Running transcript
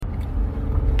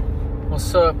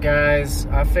What's up, guys?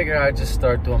 I figured I'd just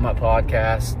start doing my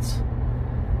podcasts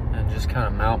and just kind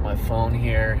of mount my phone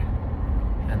here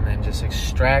and then just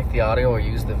extract the audio or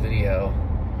use the video.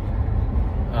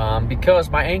 Because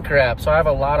my Anchor app, so I have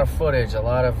a lot of footage, a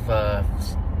lot of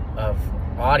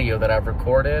audio that I've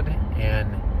recorded,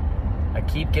 and I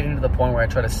keep getting to the point where I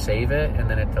try to save it and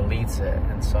then it deletes it.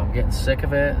 And so I'm getting sick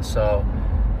of it. So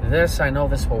I know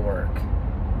this will work.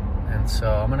 And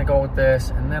so I'm going to go with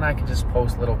this, and then I can just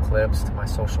post little clips to my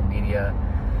social media.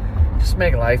 Just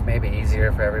make life maybe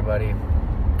easier for everybody.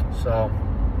 So,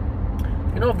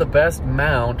 if you know of the best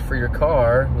mount for your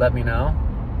car, let me know,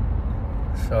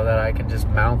 so that I can just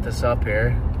mount this up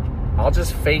here. I'll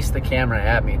just face the camera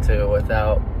at me too,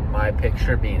 without my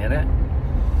picture being in it.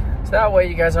 So that way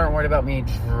you guys aren't worried about me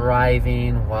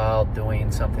driving while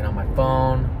doing something on my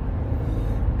phone,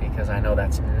 because I know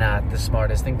that's not the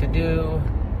smartest thing to do.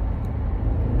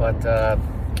 But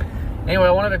anyway,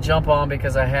 I wanted to jump on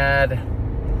because I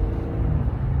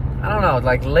don't know,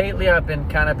 like lately I've been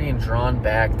kind of being drawn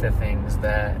back to things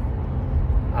that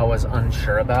I was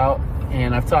unsure about.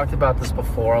 And I've talked about this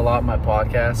before a lot in my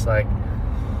podcast. Like,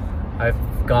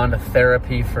 I've gone to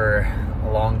therapy for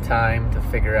a long time to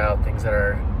figure out things that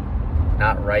are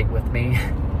not right with me.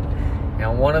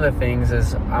 And one of the things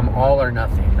is I'm all or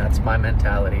nothing. That's my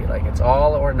mentality. Like, it's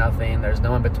all or nothing. There's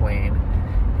no in between.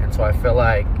 And so I feel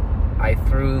like I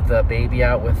threw the baby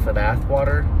out with the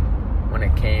bathwater when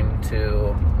it came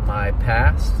to my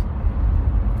past.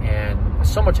 And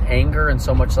so much anger and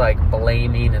so much like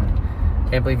blaming and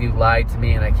can't believe you lied to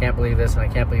me and I can't believe this and I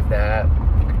can't believe that.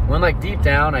 When like deep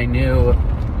down I knew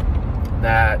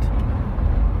that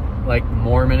like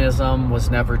Mormonism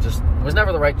was never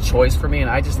the right choice for me,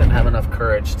 and I just didn't have enough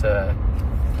courage to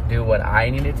do what I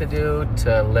needed to do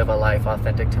to live a life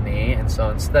authentic to me. And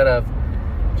so instead of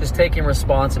just taking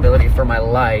responsibility for my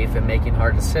life and making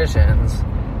hard decisions,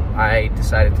 I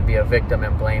decided to be a victim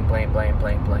and blame.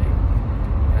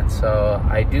 And so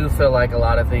I do feel like a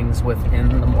lot of things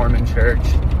within the Mormon church,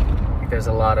 like there's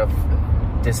a lot of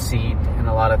deceit and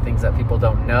a lot of things that people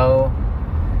don't know,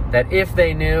 that if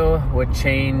they knew would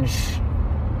change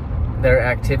their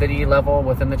activity level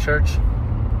within the church.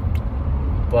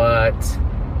 But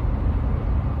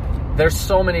there's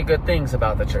so many good things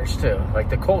about the church too, like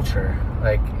the culture.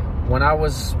 Like when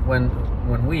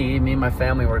me and my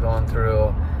family were going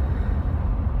through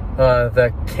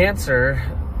the cancer,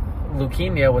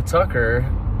 leukemia with Tucker,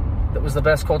 that was the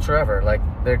best culture ever. Like,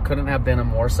 there couldn't have been a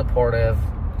more supportive,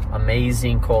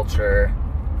 amazing culture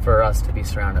for us to be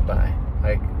surrounded by.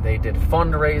 Like, they did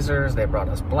fundraisers, they brought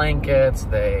us blankets,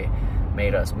 they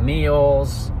made us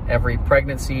meals. Every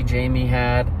pregnancy Jamie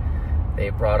had,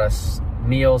 they brought us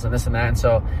meals and this and that. And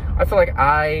so I feel like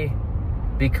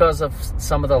because of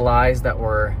some of the lies that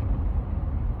were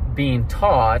being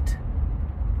taught,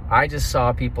 I just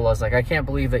saw people as like, I can't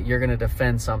believe that you're going to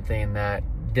defend something that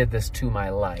did this to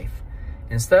my life.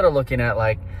 Instead of looking at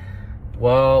like,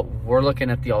 well, we're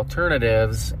looking at the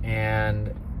alternatives,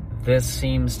 and this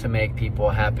seems to make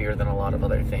people happier than a lot of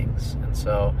other things. And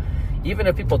so even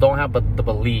if people don't have the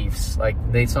beliefs, like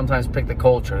they sometimes pick the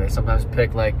culture, they sometimes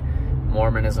pick like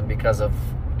Mormonism because of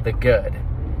the good.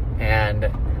 And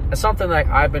it's something that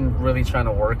I've been really trying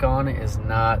to work on, is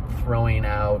not throwing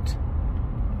out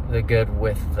the good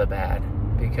with the bad,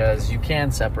 because you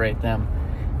can separate them.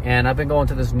 And I've been going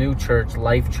to this new church,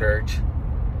 Life Church,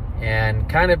 and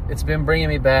kind of it's been bringing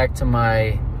me back to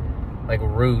my like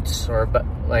roots, or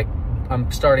like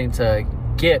I'm starting to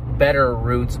get better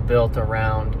roots built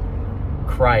around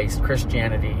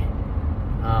Christianity.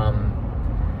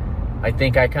 I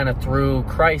think I kind of threw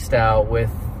Christ out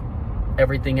with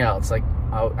everything else. Like,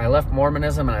 I left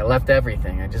Mormonism and I left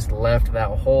everything. I just left that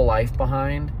whole life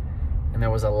behind. And there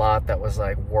was a lot that was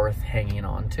like worth hanging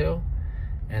on to.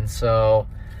 And so,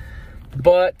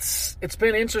 but it's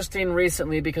been interesting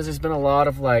recently because there's been a lot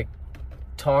of like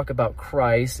talk about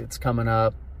Christ. It's coming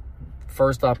up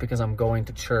first off because I'm going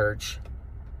to church.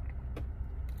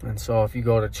 And so if you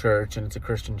go to church and it's a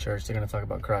Christian church, they're going to talk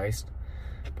about Christ.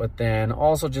 But then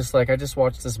also just like, I just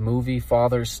watched this movie,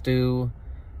 Father Stu,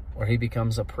 where he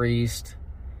becomes a priest.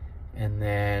 And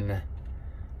then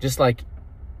just like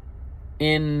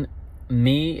in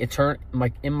me,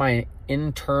 like in my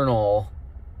internal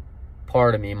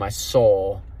part of me, my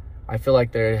soul, I feel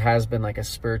like there has been like a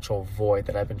spiritual void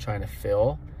that I've been trying to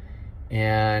fill.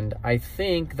 And I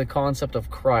think the concept of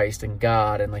Christ and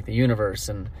God and like the universe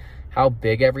and how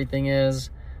big everything is,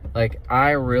 like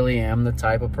I really am the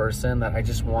type of person that I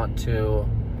just want to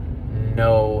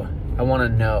know. I want to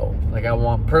know. Like I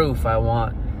want proof. I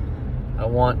want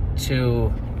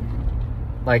to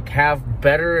like have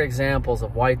better examples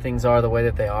of why things are the way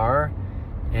that they are,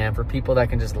 and for people that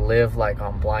can just live like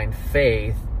on blind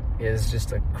faith is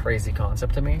just a crazy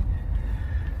concept to me.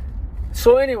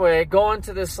 So anyway, going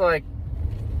to this like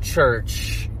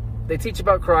church, they teach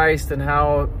about Christ and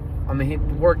how, I mean, he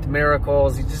worked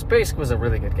miracles. He just basically was a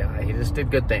really good guy. He just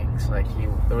did good things. Like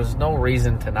there was no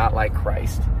reason to not like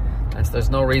Christ, and so there's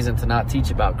no reason to not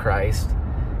teach about Christ.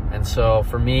 And so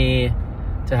for me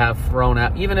to have thrown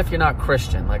out, even if you're not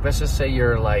Christian, like let's just say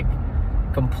you're like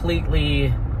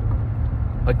completely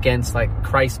against like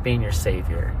Christ being your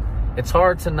savior, it's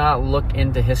hard to not look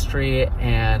into history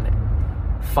and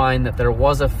find that there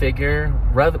was a figure,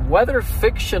 whether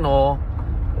fictional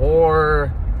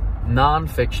or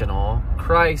non-fictional,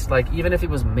 Christ, like even if he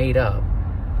was made up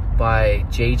by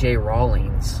J.J.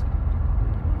 Rawlings,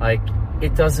 like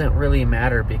it doesn't really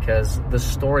matter, because the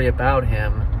story about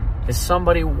him is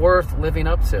somebody worth living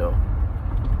up to.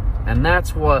 And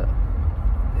that's what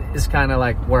is kind of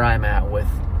like where I'm at with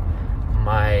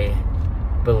my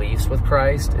beliefs with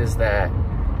Christ, is that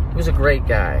he was a great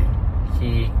guy.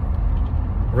 He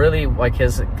really, like,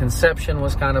 his conception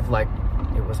was kind of like,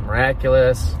 it was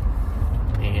miraculous.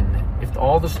 And if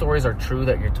all the stories are true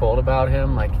that you're told about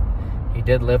him, like, he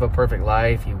did live a perfect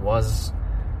life. He was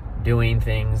doing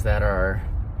things that are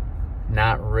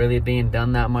not really being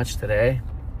done that much today.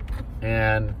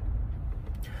 And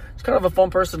it's kind of a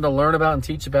fun person to learn about and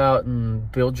teach about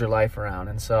and build your life around.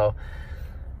 And so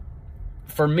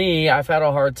for me, I've had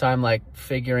a hard time like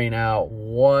figuring out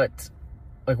what's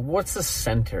the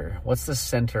center? What's the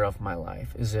center of my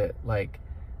life? Is it like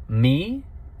me?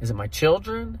 Is it my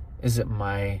children? Is it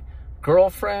my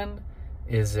girlfriend?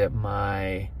 Is it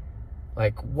my,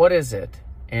 like, what is it?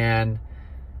 And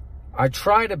I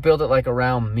try to build it like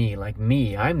around me, like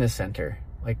me, I'm the center.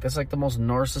 Like, that's like the most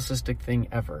narcissistic thing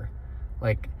ever.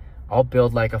 Like, I'll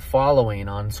build like a following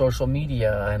on social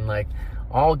media, and like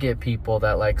I'll get people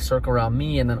that like circle around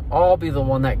me, and then I'll be the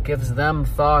one that gives them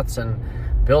thoughts and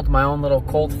build my own little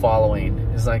cult following,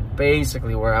 is like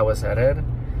basically where I was headed.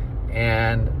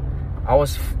 And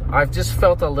I've just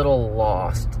felt a little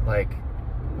lost like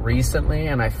recently,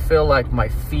 and I feel like my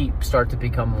feet start to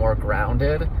become more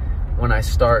grounded when I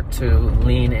start to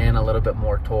lean in a little bit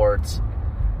more towards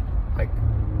like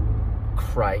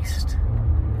Christ.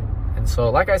 And so,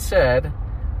 like I said,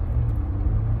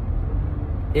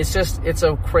 it's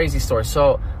a crazy story.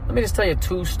 So let me just tell you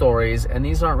two stories, and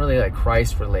these aren't really like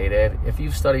Christ related. If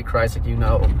you've studied Christ, like, you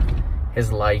know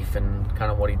his life and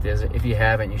kind of what he did. If you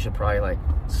haven't, you should probably like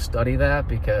study that,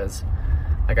 because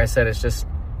like I said, it's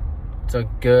a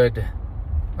good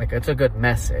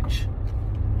message.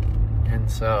 And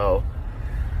so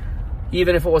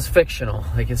even if it was fictional,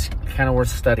 like, it's kind of worth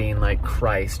studying like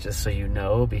Christ, just so you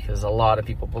know, because a lot of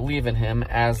people believe in him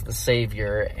as the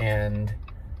Savior, and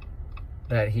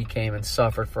that he came and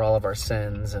suffered for all of our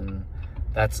sins, and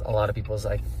that's a lot of people's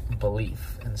like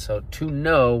belief. And so to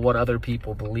know what other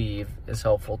people believe is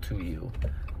helpful to you,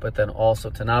 but then also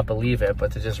to not believe it,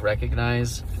 but to just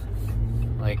recognize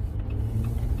like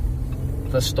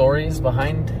the stories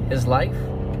behind his life.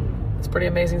 It's pretty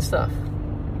amazing stuff.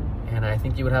 And I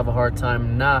think you would have a hard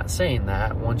time not saying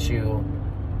that once you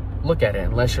look at it,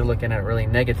 unless you're looking at it really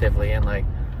negatively and like,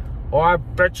 oh, I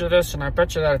bet you this and I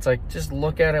bet you that. It's like, just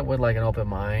look at it with like an open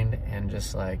mind, and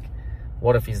just like,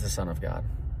 what if he's the Son of God?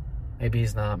 Maybe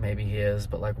he's not, maybe he is,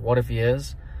 but like, what if he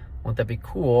is? Wouldn't that be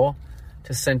cool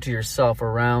to center yourself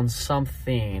around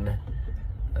something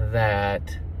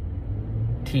that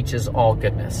teaches all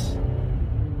goodness?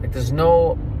 Like, there's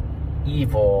no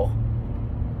evil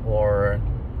or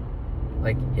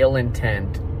like ill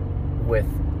intent with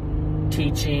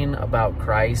teaching about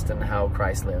Christ and how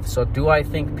Christ lived. So do I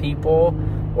think people,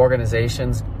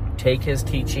 organizations take his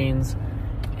teachings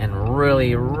and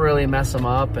really, really mess them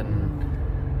up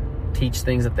and teach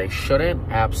things that they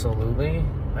shouldn't? Absolutely.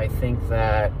 I think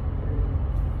that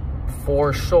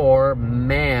for sure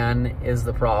man is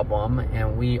the problem,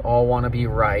 and we all want to be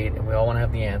right, and we all want to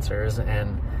have the answers,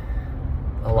 and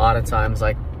a lot of times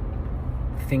like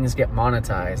things get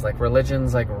monetized, like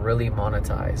religion's like really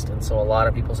monetized, and so a lot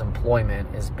of people's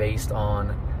employment is based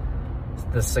on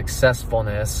the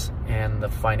successfulness and the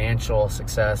financial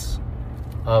success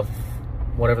of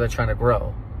whatever they're trying to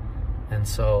grow. And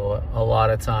so a lot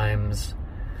of times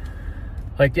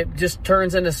like it just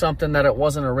turns into something that it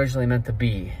wasn't originally meant to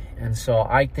be. And so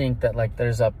I think that like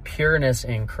there's a pureness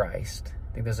in Christ.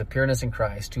 I think there's a pureness in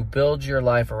Christ. To build your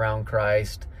life around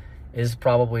Christ is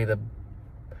probably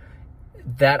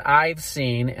that I've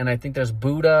seen. And I think there's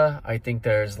Buddha. I think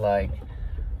there's like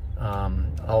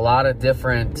a lot of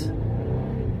different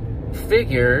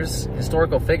figures,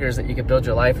 historical figures that you could build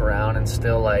your life around and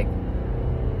still like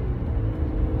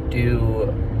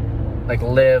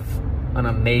live an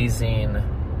amazing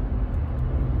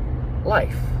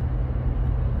life.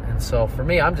 And so for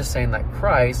me, I'm just saying that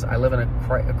Christ, I live in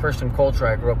a Christian culture,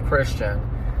 I grew up Christian,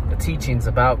 the teachings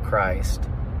about Christ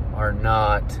are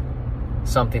not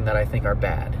something that I think are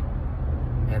bad.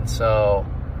 And so,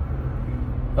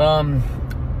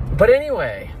 but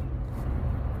anyway,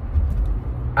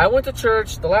 I went to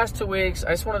church the last 2 weeks.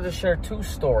 I just wanted to share 2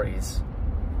 stories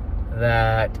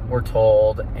that were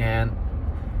told, and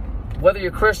whether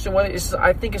you're Christian,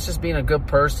 I think it's just being a good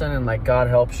person, and like God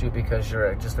helps you because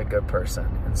you're just a good person.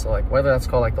 And so like whether that's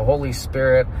called like the Holy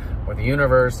Spirit or the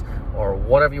universe or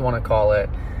whatever you want to call it.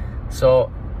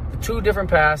 So 2 different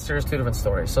pastors, 2 different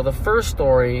stories. So the first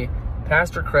story,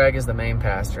 Pastor Craig is the main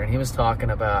pastor, and he was talking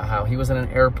about how he was in an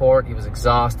airport, he was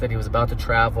exhausted, he was about to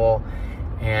travel,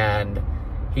 and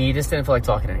he just didn't feel like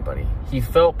talking to anybody. He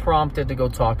felt prompted to go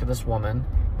talk to this woman,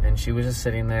 and she was just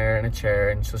sitting there in a chair,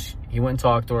 and so he went and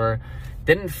talked to her.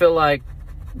 Didn't feel like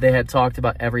they had talked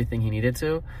about everything he needed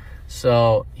to,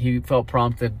 so he felt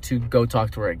prompted to go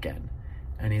talk to her again.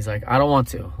 And he's like, I don't want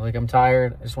to. Like, I'm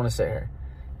tired. I just want to sit here.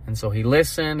 And so he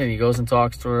listened, and he goes and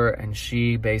talks to her, and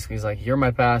she basically is like, you're my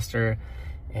pastor,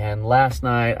 and last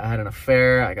night I had an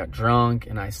affair, I got drunk,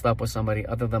 and I slept with somebody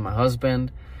other than my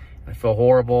husband. I feel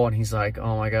horrible. And he's like,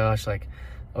 oh my gosh, like,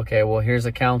 okay, well, here's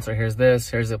a counselor, here's this,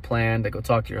 here's a plan to go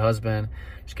talk to your husband.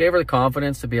 Just gave her the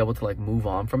confidence to be able to like move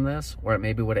on from this, where it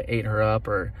maybe would have ate her up,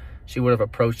 or she would have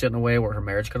approached it in a way where her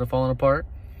marriage could have fallen apart.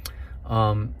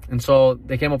 And so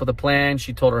they came up with a plan.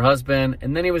 She told her husband,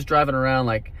 and then he was driving around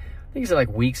like, I think he said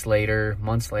like weeks later,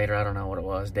 months later, I don't know what it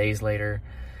was, days later.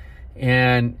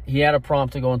 And he had a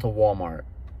prompt to go into Walmart.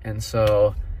 And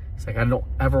so it's like, I don't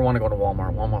ever want to go to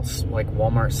Walmart.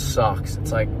 Walmart sucks.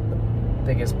 It's like the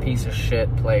biggest piece of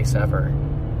shit place ever,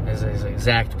 is his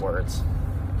exact words.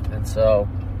 And so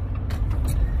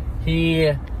he,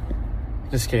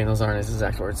 just kidding, those aren't his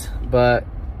exact words, but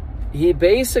he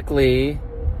basically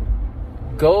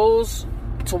goes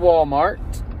to Walmart,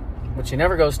 which he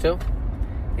never goes to.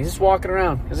 He's just walking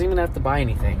around. He doesn't even have to buy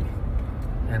anything.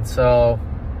 And so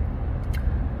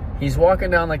he's walking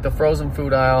down like the frozen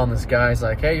food aisle, and this guy's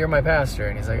like, hey, you're my pastor.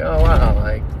 And he's like, oh wow,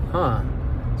 like, huh.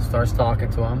 Starts talking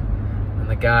to him, and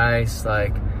the guy's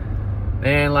like,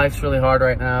 man, life's really hard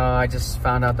right now. I just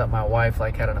found out that my wife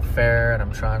like had an affair, and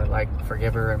I'm trying to like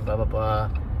forgive her and blah blah blah.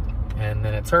 And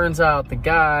then it turns out the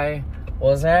guy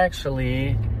was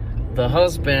actually the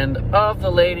husband of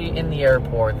the lady in the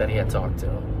airport that he had talked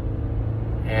to.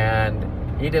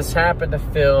 And he just happened to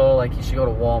feel like he should go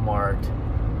to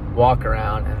Walmart, walk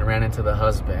around, and ran into the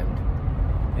husband.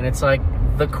 And it's like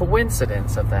the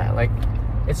coincidence of that, like,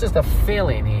 it's just a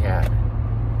feeling he had.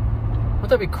 Wouldn't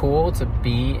that be cool to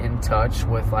be in touch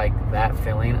with like that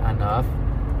feeling enough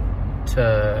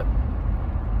to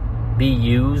be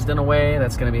used in a way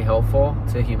that's going to be helpful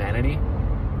to humanity?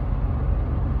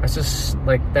 It's just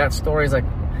like, that story is like,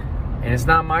 and it's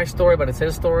not my story, but it's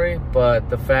his story. But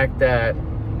the fact that,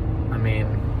 I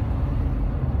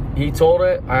mean, he told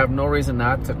it, I have no reason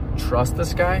not to trust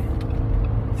this guy.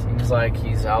 Seems like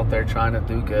he's out there trying to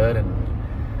do good. And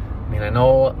I mean, I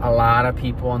know a lot of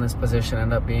people in this position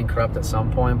end up being corrupt at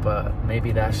some point, but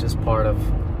maybe that's just part of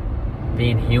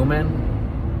being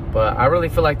human. But I really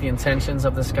feel like the intentions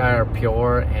of this guy are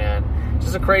pure, and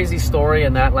just a crazy story.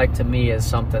 And that, like, to me is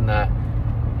something that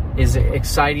is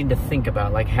exciting to think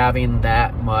about, like having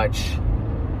that much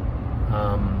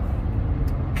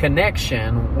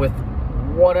connection with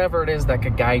whatever it is that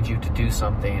could guide you to do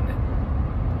something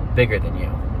bigger than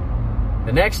you.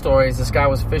 The next story is this guy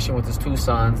was fishing with his 2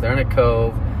 sons. They're in a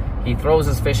cove. He throws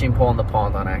his fishing pole in the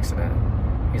pond on accident.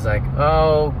 He's like,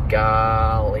 oh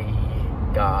golly,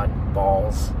 God,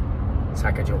 balls,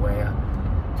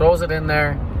 Sacagawea. Throws it in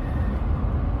there,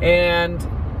 and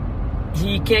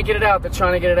he can't get it out. They're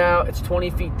trying to get it out. It's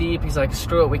 20 feet deep. He's like,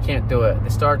 screw it, we can't do it. They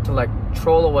start to like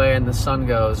troll away, and the son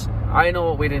goes, I know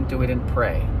what we didn't do. We didn't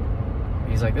pray.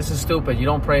 He's like, this is stupid. You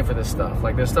don't pray for this stuff.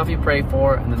 Like, there's stuff you pray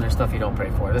for, and then there's stuff you don't pray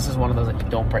for. This is one of those that you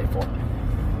don't pray for.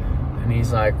 And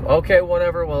he's like, okay,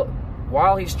 whatever. Well,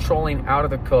 while he's trolling out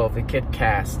of the cove, the kid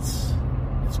casts.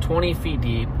 It's 20 feet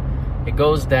deep. It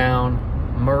goes down,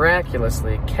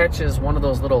 miraculously catches one of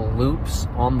those little loops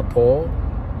on the pole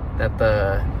that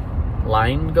the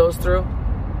line goes through,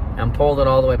 and pulled it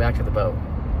all the way back to the boat.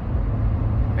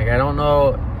 Like, I don't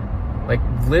know, like,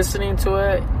 listening to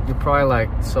it, you're probably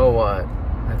like, so what?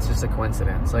 That's just a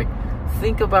coincidence. Like,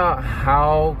 think about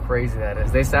how crazy that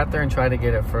is. They sat there and tried to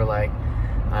get it for like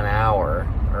an hour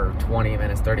or 20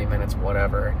 minutes, 30 minutes,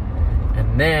 whatever.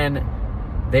 And then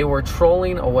They were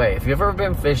trolling away. If you've ever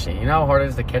been fishing, you know how hard it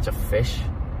is to catch a fish?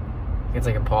 It's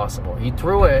like impossible. He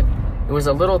threw it. It was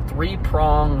a little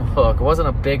 3-prong hook. It wasn't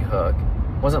a big hook.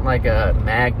 It wasn't like a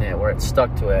magnet where it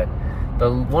stuck to it.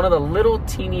 One of the little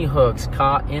teeny hooks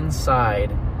caught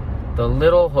inside the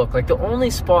little hook, like the only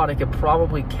spot it could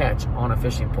probably catch on a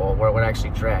fishing pole where it would actually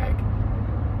drag,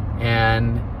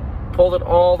 and pulled it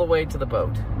all the way to the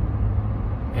boat.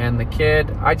 And the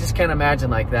kid, I just can't imagine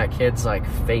like that kid's like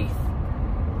faith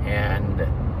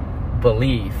and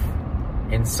belief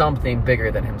in something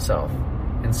bigger than himself.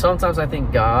 And sometimes I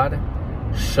think God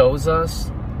shows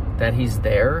us that he's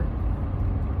there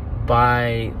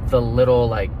by the little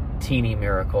like teeny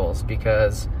miracles,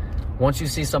 because once you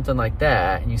see something like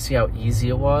that and you see how easy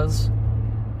it was,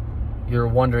 you're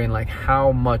wondering like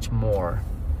how much more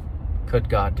could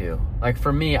God do? Like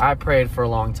for me, I prayed for a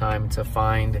long time to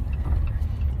find,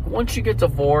 once you get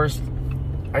divorced,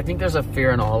 I think there's a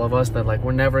fear in all of us that like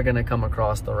we're never going to come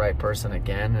across the right person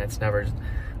again, and it's never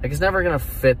going to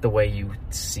fit the way you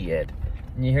see it.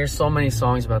 And you hear so many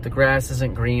songs about the grass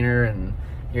isn't greener and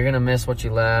you're going to miss what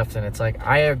you left, and it's like,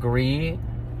 I agree,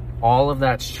 all of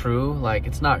that's true. Like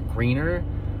it's not greener,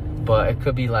 but it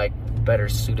could be like better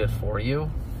suited for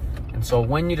you. And so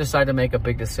when you decide to make a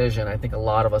big decision, I think a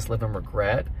lot of us live in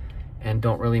regret and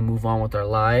don't really move on with our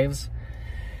lives.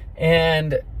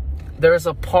 And there's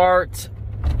a part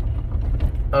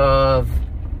of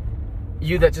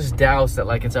you that just doubts that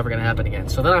like it's ever gonna happen again.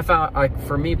 So then I found, like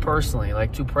for me personally,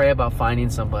 like to pray about finding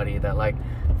somebody that like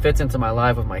fits into my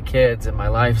life with my kids and my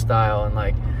lifestyle, and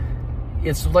like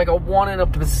it's like a 1 in a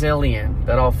bazillion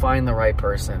that I'll find the right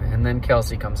person. And then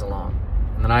Kelsey comes along,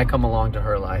 and then I come along to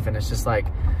her life, and it's just like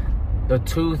the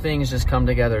two things just come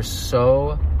together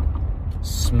so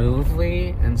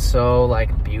smoothly and so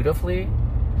like beautifully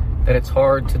that it's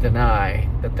hard to deny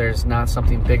that there's not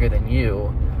something bigger than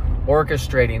you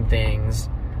orchestrating things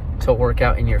to work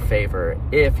out in your favor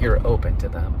if you're open to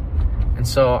them. And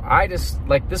so I just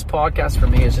like, this podcast for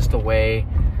me is just a way,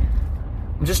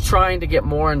 I'm just trying to get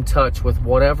more in touch with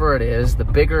whatever it is, the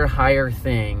bigger, higher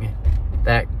thing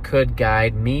that could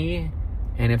guide me.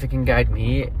 And if it can guide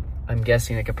me, I'm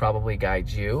guessing it could probably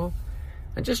guide you.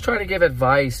 And just try to give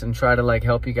advice and try to like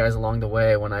help you guys along the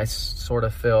way when I sort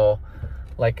of feel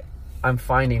like I'm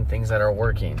finding things that are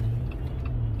working.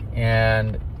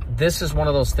 And this is one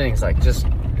of those things, like just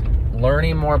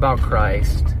learning more about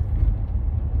Christ,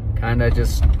 kind of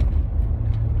just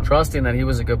trusting that he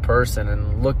was a good person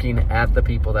and looking at the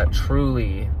people that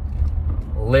truly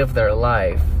live their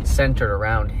life centered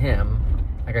around him.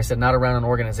 Like I said, not around an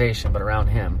organization, but around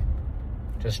him.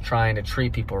 Just trying to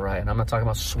treat people right. And I'm not talking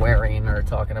about swearing or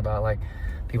talking about like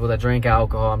people that drink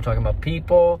alcohol. I'm talking about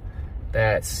people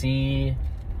that see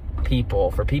people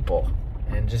for people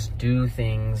and just do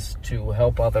things to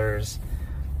help others.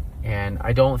 And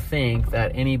I don't think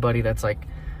that anybody that's like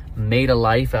made a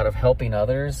life out of helping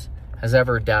others has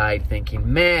ever died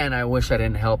thinking, man, I wish I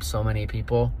didn't help so many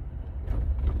people.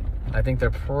 I think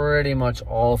they're pretty much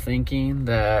all thinking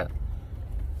that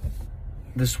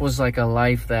this was like a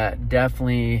life that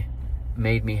definitely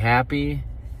made me happy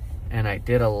and I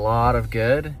did a lot of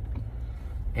good.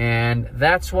 And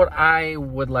that's what I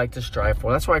would like to strive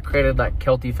for. That's why I created that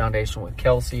Kelty Foundation with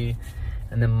Kelsey.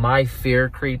 And then my fear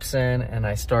creeps in and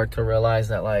I start to realize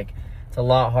that like it's a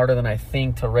lot harder than I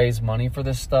think to raise money for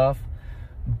this stuff.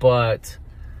 But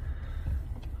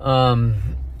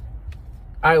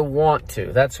I want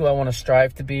to. That's who I want to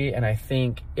strive to be. And I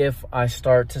think if I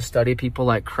start to study people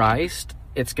like Christ,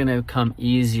 it's going to come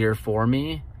easier for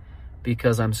me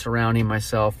because I'm surrounding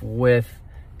myself with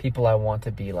people I want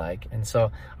to be like. And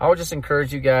so I would just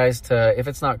encourage you guys to, if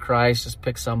it's not Christ, just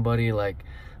pick somebody like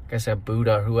I said,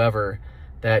 Buddha, whoever,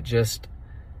 that just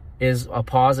is a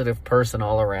positive person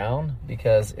all around,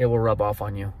 because it will rub off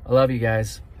on you. I love you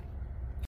guys.